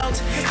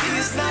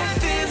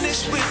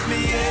with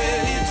me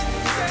yet.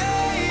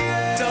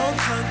 Don't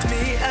count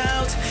me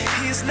out.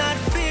 He's not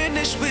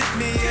finished with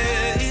me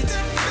yet.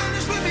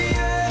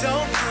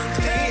 Don't count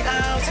me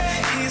out.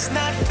 He's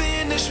not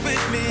finished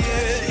with me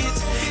yet.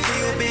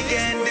 He'll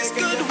begin this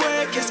good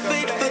work. He's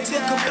faithful to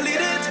complete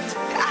it.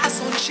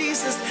 Eyes on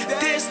Jesus.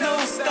 There's no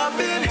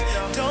stopping.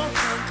 Don't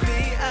count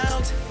me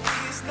out.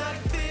 He's not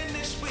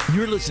finished with me.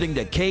 You're listening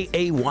to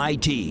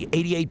KAYT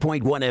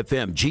 88.1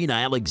 FM, Gina,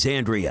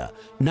 Alexandria,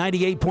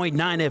 98.9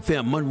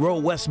 FM, Monroe,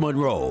 West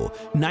Monroe,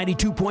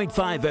 92.5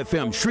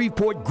 FM,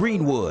 Shreveport,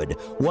 Greenwood,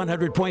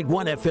 100.1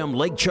 FM,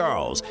 Lake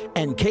Charles,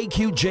 and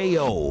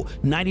KQJO,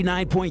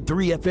 99.3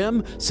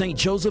 FM, St.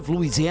 Joseph,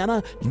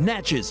 Louisiana,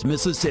 Natchez,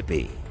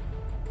 Mississippi.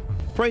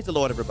 Praise the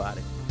Lord,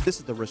 everybody. This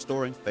is the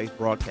Restoring Faith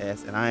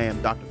broadcast, and I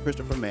am Dr.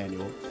 Christopher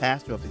Manuel,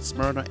 pastor of the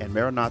Smyrna and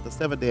Maranatha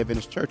Seventh-day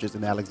Adventist churches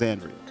in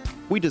Alexandria.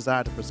 We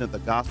desire to present the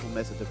gospel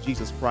message of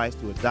Jesus Christ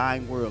to a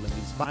dying world in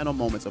these final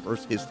moments of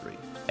Earth's history.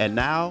 And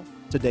now,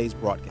 today's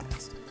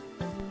broadcast.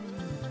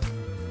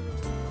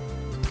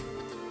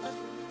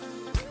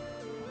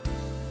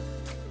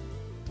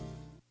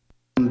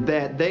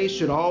 That they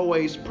should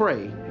always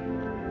pray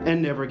and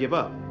never give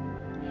up.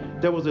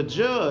 There was a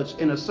judge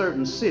in a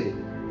certain city,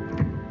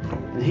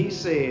 and he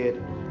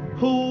said,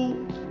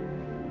 who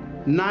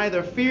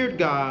neither feared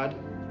God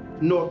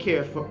nor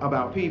cared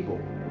about people.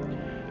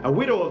 A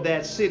widow of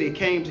that city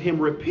came to him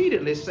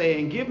repeatedly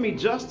saying, give me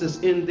justice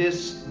in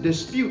this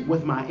dispute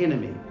with my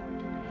enemy.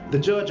 The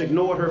judge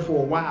ignored her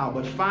for a while,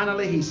 but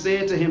finally he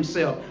said to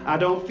himself, I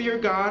don't fear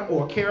God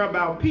or care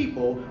about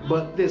people,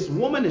 but this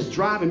woman is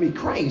driving me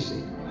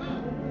crazy.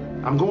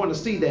 I'm going to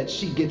see that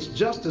she gets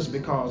justice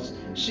because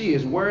she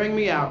is wearing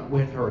me out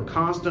with her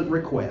constant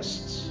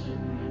requests.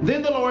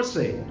 Then the Lord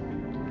said,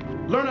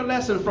 learn a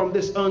lesson from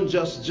this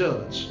unjust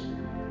judge.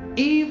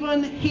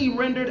 Even he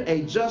rendered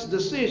a just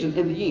decision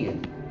in the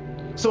end.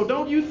 So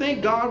don't you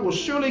think God will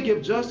surely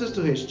give justice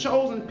to his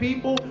chosen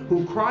people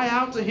who cry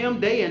out to him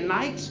day and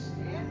night?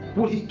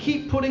 Will he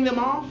keep putting them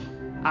off?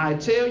 I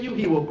tell you,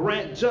 he will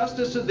grant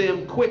justice to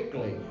them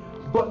quickly.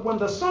 But when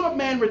the Son of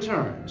Man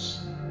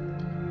returns,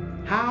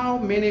 how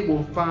many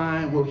will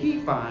he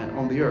find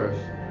on the earth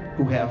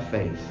who have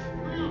faith?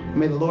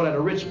 May the Lord add a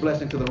rich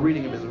blessing to the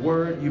reading of his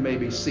word. You may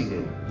be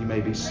seated. You may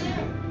be seated.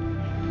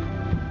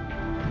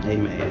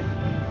 Amen.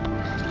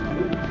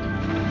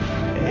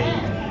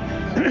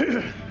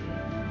 Amen.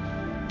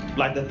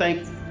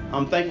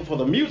 I'm thankful for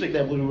the music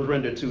that we were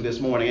rendered to this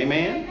morning.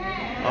 Amen.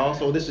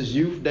 Also, this is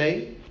Youth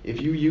Day.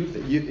 If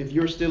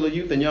you're still a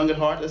youth and young at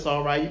heart, that's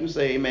all right. You can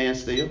say amen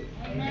still.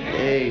 Amen.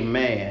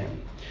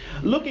 Amen.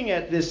 Looking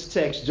at this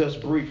text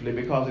just briefly,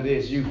 because it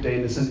is Youth Day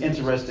and it's an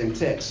interesting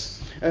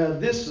text.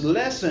 This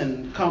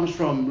lesson comes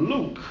from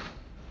Luke.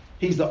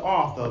 He's the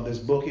author of this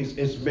book.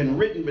 It's been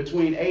written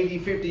between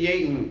AD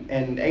 58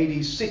 and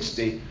AD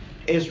 60.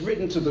 It's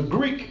written to the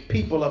Greek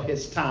people of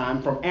his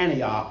time from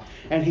Antioch,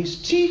 and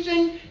he's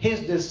teaching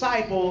his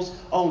disciples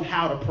on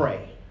how to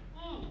pray.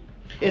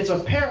 It's a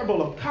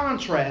parable of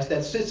contrast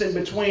that sits in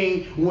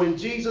between when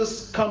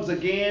Jesus comes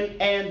again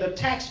and the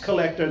tax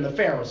collector and the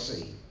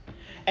Pharisee.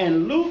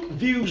 And Luke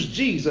views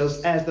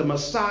Jesus as the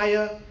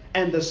Messiah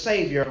and the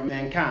Savior of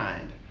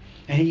mankind.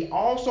 And he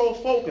also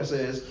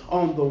focuses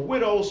on the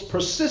widow's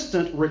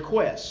persistent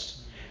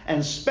request.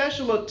 And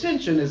special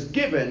attention is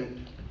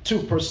given to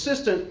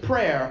persistent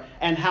prayer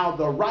and how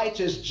the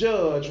righteous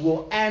judge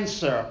will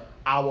answer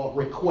our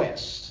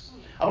request.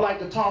 I would like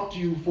to talk to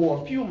you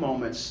for a few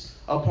moments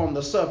upon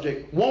the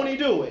subject, won't he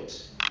do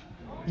it?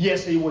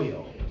 Yes, he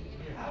will.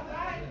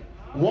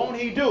 Won't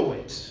he do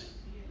it?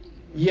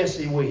 Yes,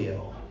 he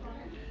will.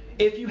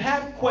 If you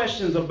have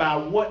questions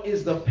about what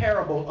is the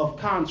parable of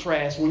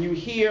contrast, when you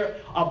hear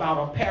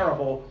about a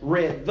parable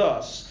read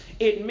thus,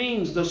 it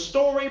means the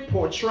story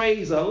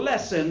portrays a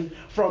lesson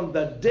from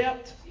the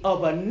depth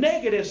of a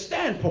negative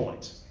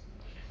standpoint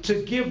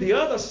to give the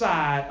other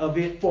side of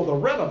it for the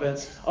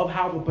relevance of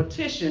how the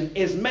petition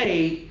is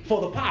made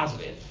for the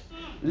positive.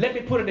 Let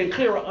me put it in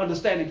clearer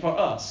understanding for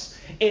us.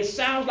 It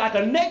sounds like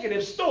a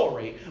negative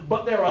story,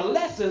 but there are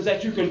lessons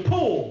that you can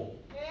pull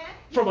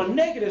from a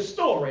negative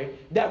story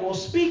that will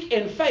speak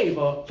in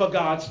favor for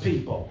God's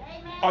people.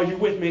 Amen. Are you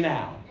with me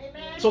now?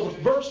 Amen. So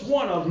verse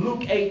 1 of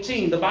Luke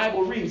 18, the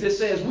Bible reads, it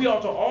says, we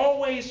ought to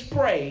always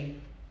pray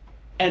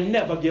and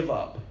never give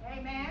up.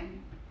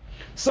 Amen.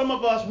 Some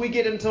of us, we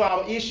get into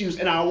our issues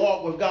in our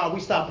walk with God, we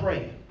stop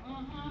praying.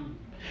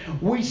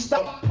 We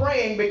stop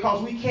praying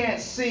because we can't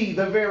see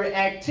the very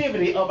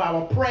activity of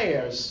our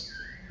prayers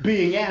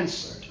being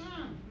answered.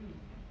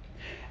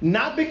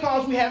 Not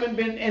because we haven't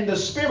been in the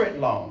Spirit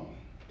long.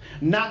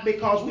 Not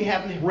because we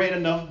haven't read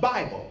enough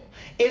Bible.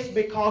 It's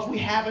because we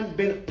haven't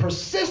been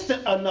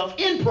persistent enough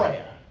in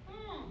prayer.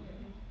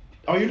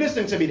 Are you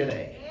listening to me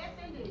today? Yes,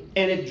 indeed.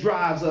 And it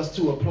drives us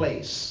to a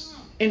place.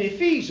 In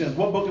Ephesians,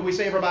 what book did we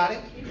say, everybody?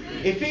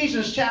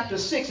 Ephesians chapter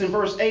 6 and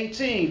verse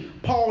 18,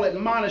 Paul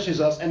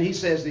admonishes us and he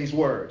says these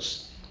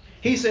words.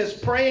 He says,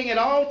 praying at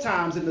all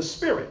times in the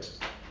Spirit,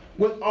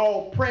 with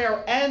all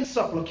prayer and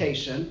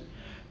supplication,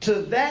 To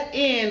that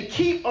end,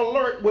 keep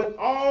alert with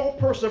all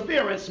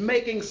perseverance,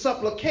 making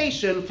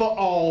supplication for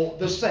all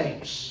the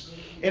saints.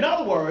 In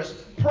other words,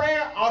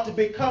 prayer ought to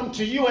become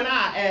to you and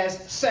I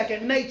as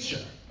second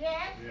nature.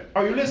 Yes.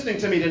 Are you listening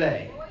to me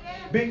today? Oh,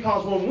 yeah.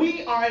 Because when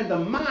we are in the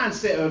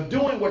mindset of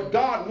doing what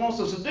God wants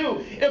us to do,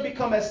 it'll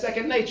become as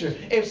second nature.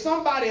 If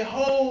somebody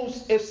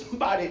holds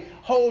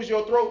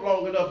your throat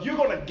long enough, you're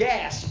going to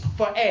gasp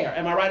for air.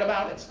 Am I right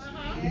about it?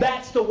 Uh-huh.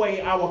 That's the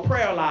way our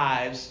prayer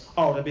lives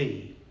ought to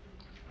be.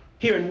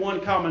 Here in one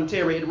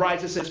commentary it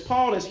writes, it says,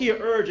 Paul is here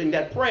urging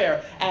that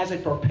prayer as a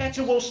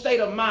perpetual state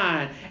of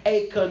mind,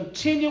 a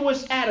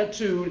continuous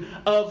attitude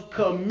of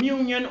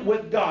communion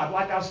with God.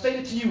 Like I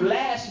stated to you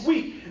last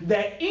week,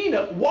 that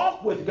Enoch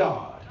walked with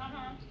God.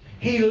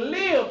 He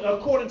lived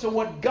according to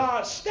what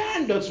God's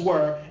standards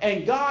were,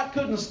 and God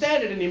couldn't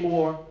stand it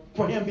anymore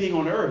for him being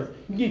on earth.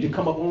 You need to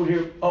come up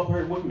here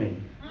with me.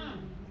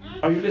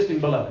 Are you listening,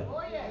 beloved?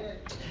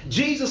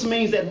 Jesus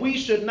means that we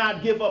should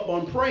not give up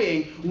on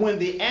praying when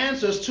the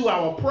answers to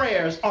our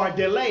prayers are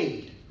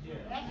delayed.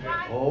 That's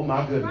right. Oh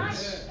my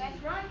goodness.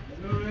 That's right.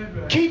 That's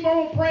right. Keep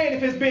on praying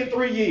if it's been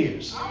 3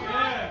 years.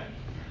 Yeah.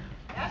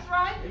 That's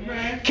right.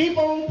 Amen. Keep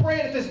on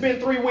praying if it's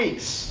been 3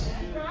 weeks.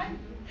 That's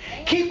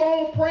right. Keep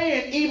on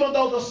praying even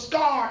though the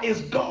scar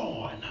is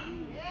gone.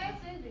 Yes,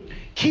 indeed.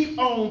 Keep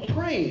on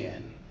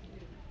praying,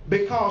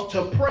 because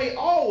to pray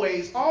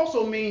always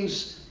also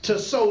means to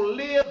so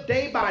live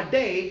day by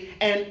day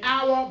and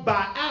hour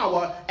by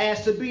hour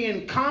as to be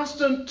in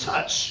constant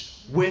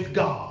touch with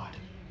God.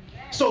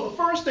 So the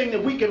first thing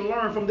that we can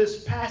learn from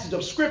this passage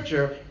of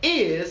scripture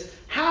is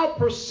how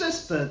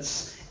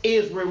persistence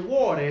is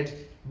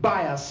rewarded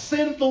by a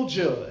sinful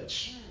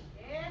judge.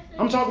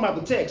 I'm talking about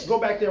the text.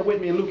 Go back there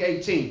with me in Luke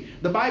 18.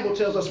 The Bible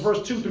tells us,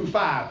 verse 2 through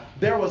 5,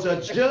 there was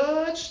a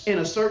judge in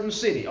a certain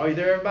city. Are you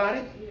there,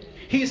 everybody?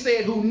 He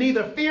said, who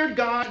neither feared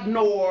God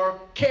nor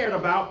cared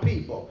about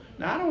people.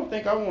 Now, I don't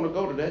think I want to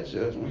go to that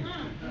judgment.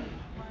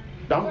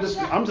 I'm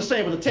just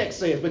saying what the text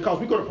says, because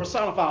we're going to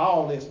personify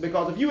all this.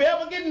 Because if you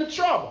ever get into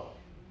trouble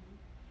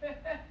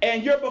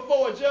and you're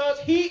before a judge,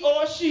 he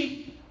or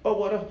she,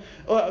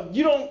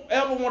 you don't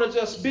ever want to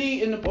just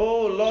be in the,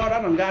 oh, Lord,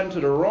 I done got into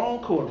the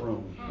wrong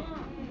courtroom.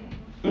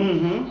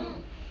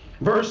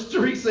 Verse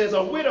 3 says,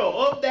 a widow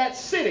of that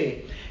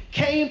city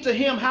came to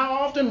him how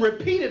often?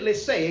 Repeatedly,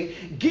 saying,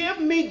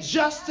 give me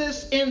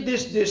justice in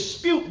this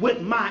dispute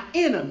with my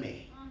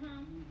enemy.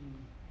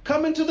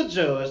 Coming to the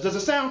judge. Does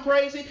it sound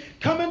crazy?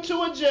 Coming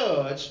to a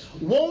judge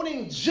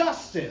wanting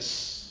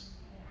justice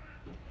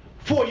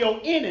for your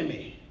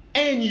enemy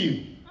and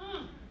you.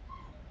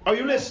 Are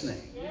you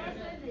listening? Yes.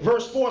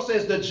 Verse 4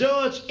 says, the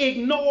judge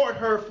ignored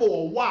her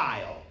for a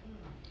while.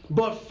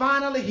 But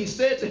finally he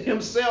said to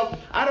himself,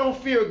 I don't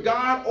fear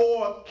God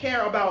or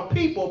care about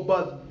people,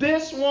 but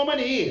this woman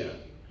here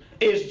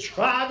is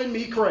driving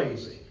me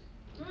crazy.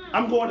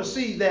 I'm going to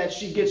see that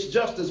she gets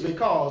justice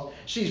because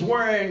she's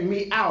wearing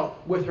me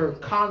out with her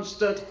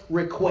constant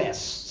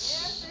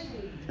requests.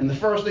 And the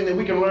first thing that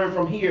we can learn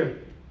from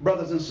here,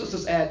 brothers and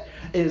sisters,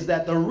 is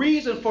that the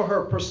reason for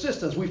her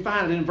persistence, we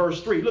find it in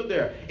verse 3. Look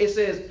there. It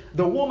says,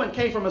 the woman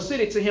came from a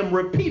city to him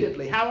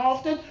repeatedly. How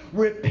often?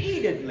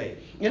 Repeatedly.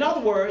 In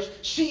other words,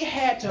 she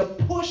had to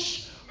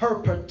push her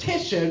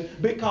petition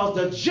because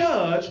the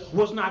judge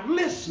was not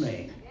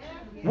listening.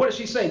 What does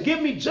she say?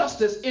 Give me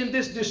justice in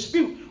this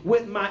dispute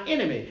with my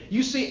enemy.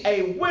 You see,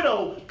 a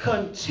widow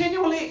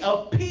continually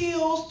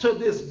appeals to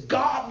this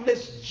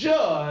godless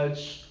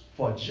judge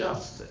for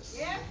justice.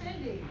 Yes,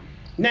 indeed.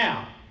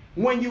 Now,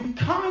 when you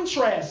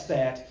contrast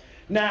that,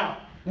 now,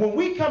 when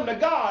we come to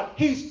God,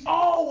 he's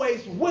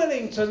always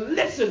willing to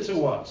listen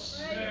to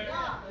us.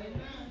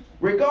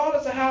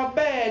 Regardless of how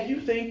bad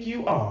you think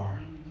you are.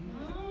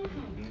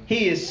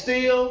 He is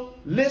still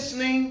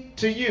listening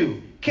to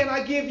you. Can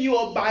I give you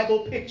a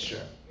Bible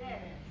picture?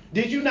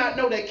 Did you not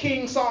know that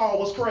King Saul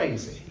was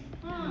crazy?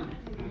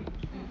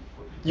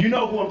 You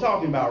know who I'm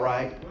talking about,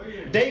 right?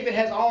 David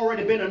has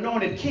already been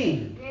anointed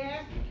king.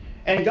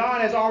 And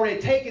God has already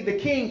taken the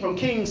king from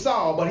King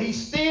Saul, but he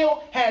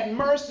still had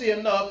mercy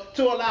enough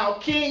to allow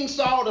King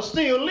Saul to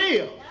still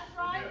live. That's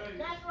right.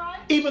 That's right.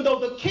 Even though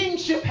the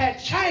kingship had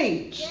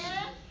changed.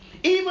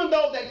 Even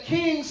though that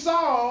King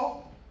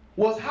Saul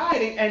was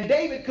hiding, and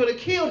David could have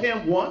killed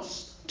him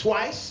once,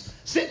 twice,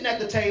 sitting at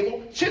the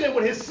table, chilling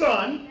with his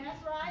son.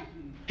 That's right.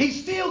 He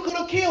still could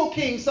have killed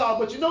King Saul,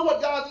 but you know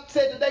what God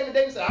said to David?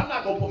 David said, I'm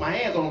not going to put my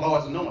hands on the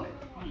Lord's anointed.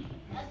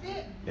 That's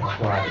it.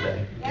 That's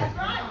right. That's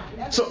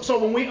right. So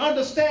when we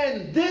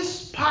understand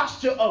this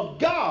posture of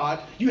God,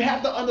 you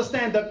have to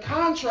understand the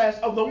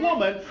contrast of the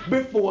woman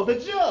before the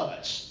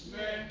judge.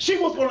 She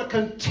was going to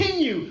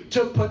continue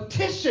to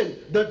petition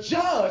the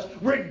judge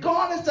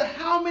regardless of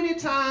how many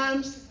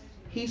times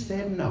he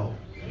said no.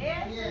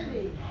 Yes,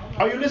 indeed.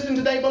 Are you listening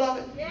today,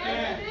 beloved?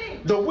 Yes,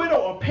 indeed. The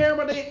widow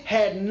apparently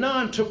had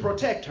none to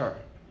protect her.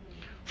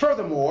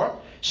 Furthermore,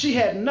 she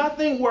had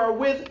nothing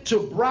wherewith to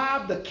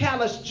bribe the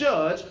callous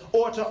judge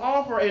or to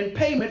offer in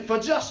payment for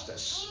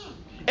justice.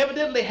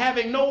 Evidently,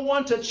 having no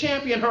one to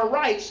champion her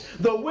rights,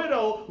 the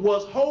widow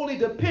was wholly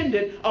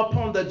dependent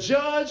upon the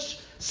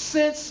judge's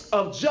sense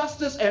of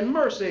justice and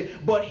mercy,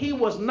 but he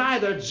was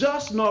neither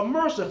just nor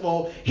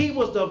merciful. He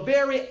was the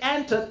very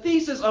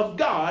antithesis of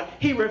God.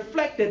 He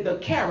reflected the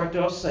character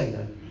of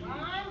Satan.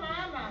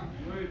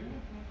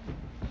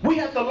 We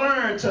have to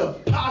learn to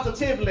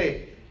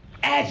positively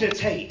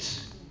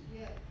agitate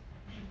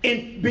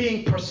in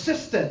being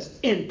persistent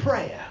in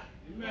prayer.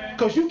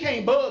 Because you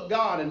can't bug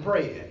God in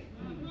praying.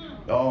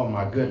 Oh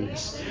my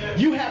goodness.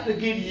 You have to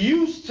get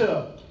used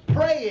to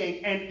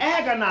praying and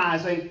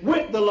agonizing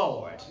with the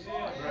Lord.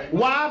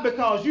 Why?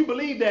 Because you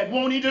believe that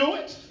won't he do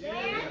it?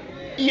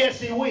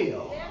 Yes, he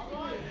will.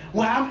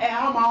 Well,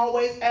 I'm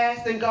always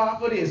asking God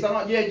for this.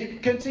 Yeah, you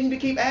continue to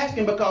keep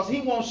asking because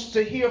he wants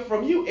to hear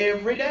from you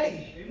every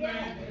day.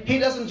 He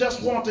doesn't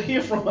just want to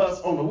hear from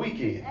us on the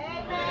weekend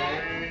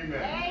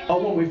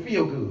or when we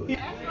feel good.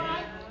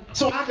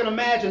 So I can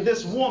imagine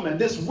this woman,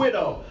 this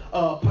widow,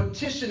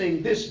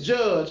 petitioning this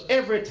judge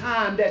every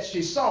time that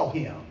she saw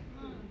him.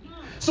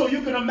 So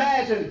you can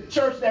imagine,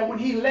 church, that when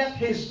he left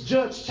his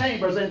judge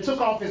chambers and took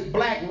off his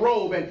black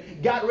robe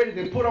and got ready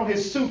to put on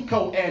his suit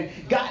coat and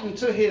got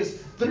into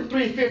his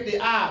 350i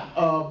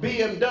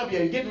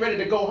BMW and getting ready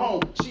to go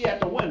home, she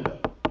at the window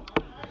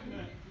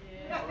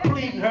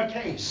pleading her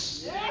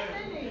case.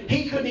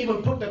 He couldn't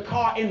even put the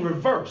car in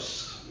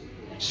reverse.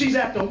 She's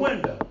at the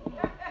window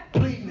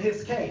pleading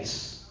his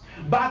case.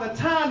 By the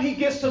time he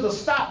gets to the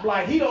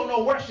stoplight, he don't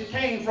know where she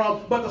came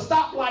from, but the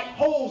stoplight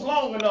holds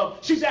long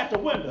enough, she's at the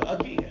window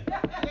again,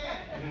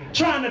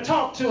 trying to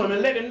talk to him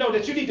and let him know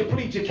that you need to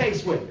plead your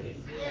case with me.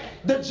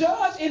 The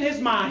judge, in his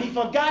mind, he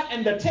forgot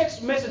in the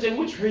text message in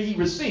which he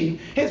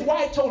received, his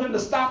wife told him to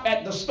stop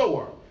at the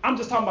store. I'm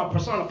just talking about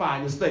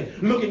personifying this thing,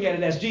 looking at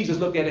it as Jesus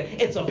looked at it.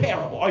 It's a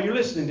parable. Are you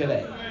listening to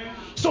that?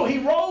 So he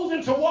rolls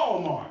into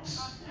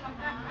Walmart's,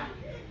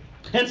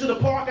 into the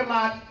parking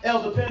lot,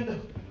 Elder Pender,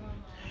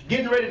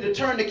 getting ready to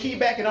turn the key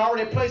back and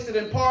already placed it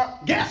in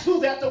park. Guess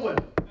who's at the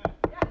window?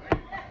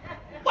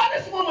 Where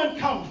this woman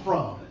come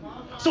from?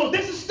 So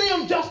this is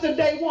still just in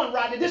day one,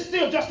 right? This is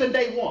still just in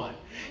day one.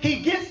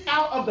 He gets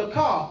out of the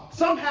car.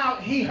 Somehow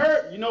he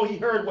heard, he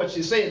heard what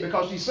she said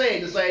because she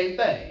said the same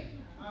thing.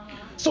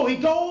 So he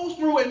goes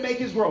through and make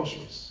his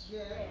groceries.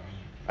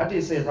 I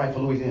did say it right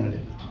for Louisiana,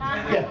 didn't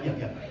I?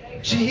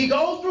 Yeah. He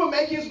goes through and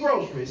make his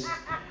groceries,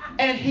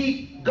 and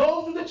he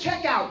goes to the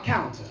checkout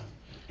counter,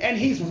 and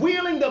he's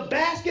wheeling the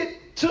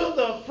basket to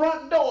the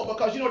front door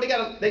because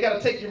they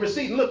gotta take your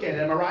receipt and look at it.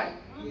 Am I right?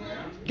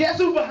 Guess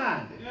who's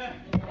behind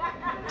it?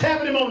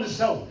 Tapping him on the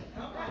shoulder.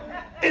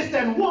 It's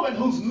that woman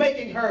who's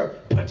making her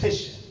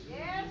petition.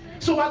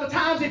 So by the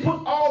time he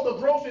puts all the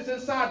groceries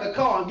inside the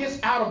car and gets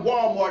out of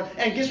Walmart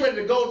and gets ready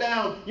to go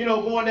down,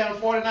 going down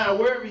 49,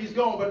 wherever he's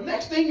going, but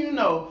next thing you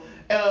know,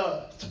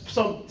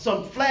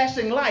 some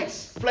flashing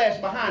lights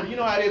flash behind you. You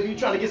know how it is when you're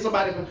trying to get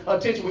somebody's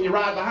attention when you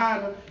ride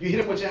behind them, you hit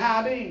them with your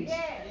high beams.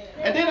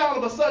 And then all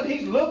of a sudden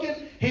he looks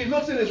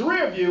in his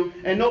rear view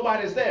and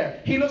nobody's there.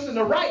 He looks in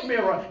the right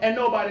mirror and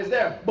nobody's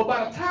there. But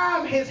by the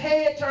time his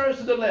head turns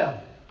to the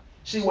left,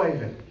 she's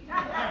waving.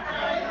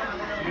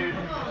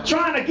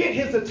 Trying to get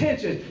his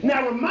attention.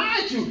 Now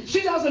remind you,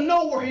 she doesn't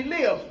know where he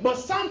lives, but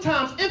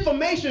sometimes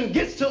information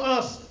gets to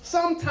us,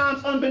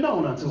 sometimes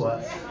unbeknown unto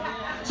us.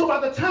 So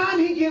by the time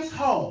he gets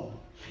home,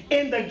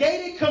 in the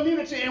gated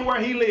community and where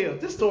he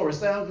lives, this story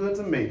sounds good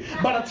to me.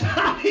 By the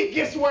time he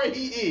gets where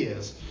he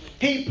is,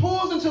 he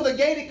pulls into the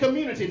gated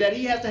community that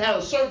he has to have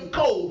a certain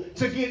code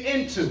to get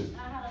into.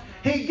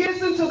 He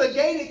gets into the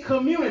gated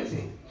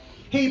community.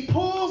 He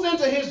pulls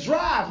into his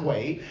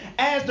driveway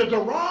as the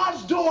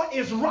garage door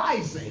is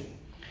rising.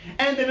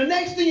 And then the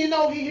next thing you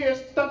know, he hears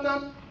thump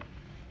thump.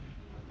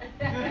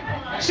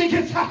 She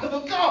gets out of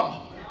the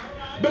car.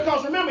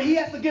 Because remember, he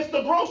has to get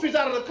the groceries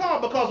out of the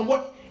car because of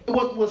what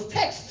was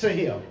texted to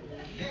him.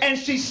 And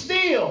she's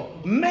still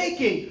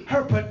making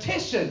her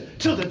petition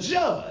to the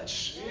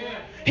judge.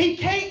 He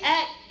can't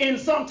act in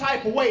some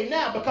type of way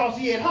now because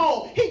he at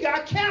home. He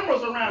got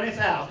cameras around his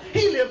house.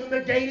 He lives in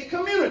the gated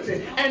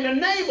community. And the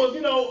neighbors,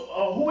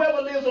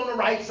 whoever lives on the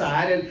right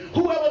side and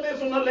whoever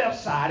lives on the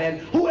left side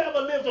and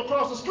whoever lives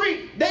across the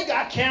street, they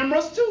got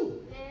cameras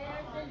too.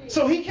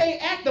 So he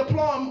can't act the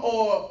plum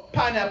or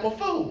pineapple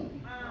fool.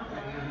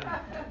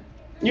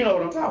 You know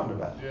what I'm talking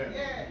about.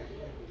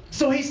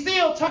 So he's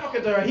still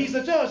talking to her. He's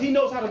a judge. He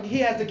knows he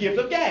has the gift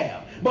of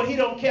gab. But he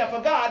don't care for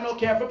God, no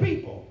care for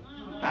people.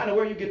 I don't know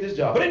where you get this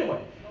job. But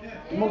anyway,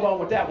 we move on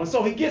with that one.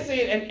 So he gets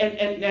in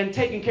and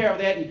taking care of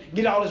that and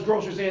get all his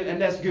groceries in,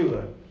 and that's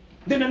good.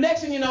 Then the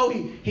next thing you know,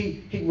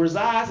 he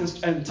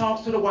resides and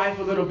talks to the wife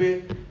a little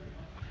bit,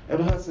 and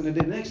the husband, and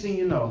then the next thing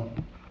you know,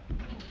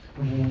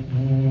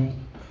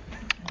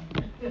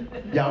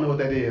 y'all know what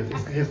that is.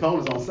 His phone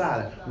is on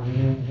silent.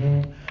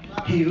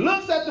 He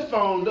looks at the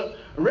phone.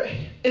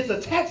 It's a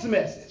text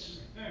message.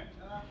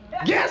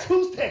 Guess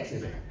who's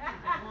texting it?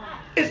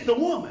 It's the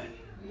woman.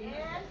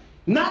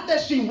 Not that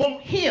she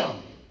wants him,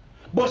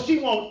 but she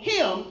wants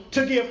him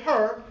to give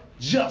her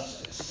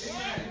justice.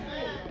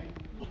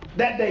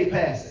 That day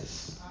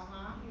passes.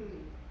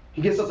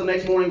 He gets up the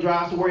next morning,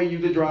 drives to where he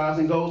usually drives,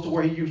 and goes to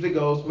where he usually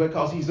goes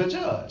because he's a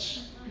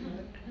judge.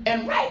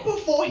 And right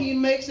before he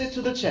makes it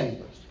to the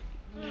chambers,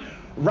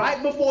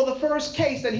 right before the first case that